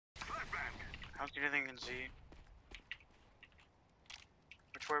I don't see anything in Z.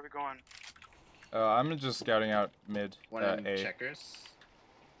 Which way are we going? I'm just scouting out mid. One in A. checkers.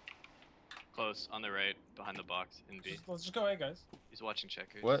 Close, on the right, behind the box, in B. Let's just go A, guys. He's watching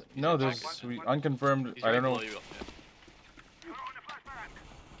checkers. What? He's No, in there's box. unconfirmed. He's I don't right know. below you. Yeah.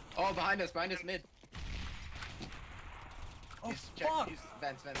 Oh, behind us mid. Oh, He's fuck! He's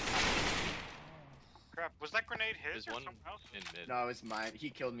vents. Crap, was that grenade his There's or one someone else? in mid. No, it's mine. He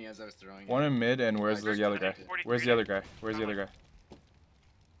killed me as I was throwing One it. in mid, and where's Alright, the other guy? 43. Where's the other guy? Where's the other guy?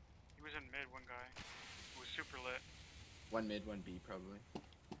 He was in mid, one guy. He was super lit. One mid, one B probably.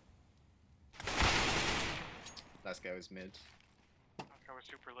 Last guy was mid. That guy was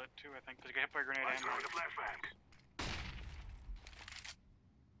super lit too, I think. Did he get hit by a grenade ammo?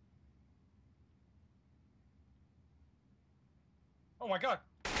 Oh my god!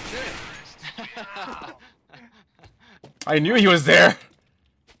 I knew he was there.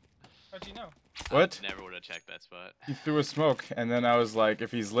 How'd you know? What? Never would have checked that spot. He threw a smoke, and then I was like,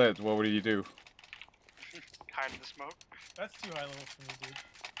 if he's lit, what would you do? Hide in the smoke. That's too high level for me, dude.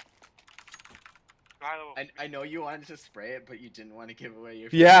 High level. I know you wanted to spray it, but you didn't want to give away your.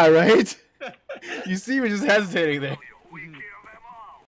 Yeah, right? You see, we're just hesitating there. Mhm.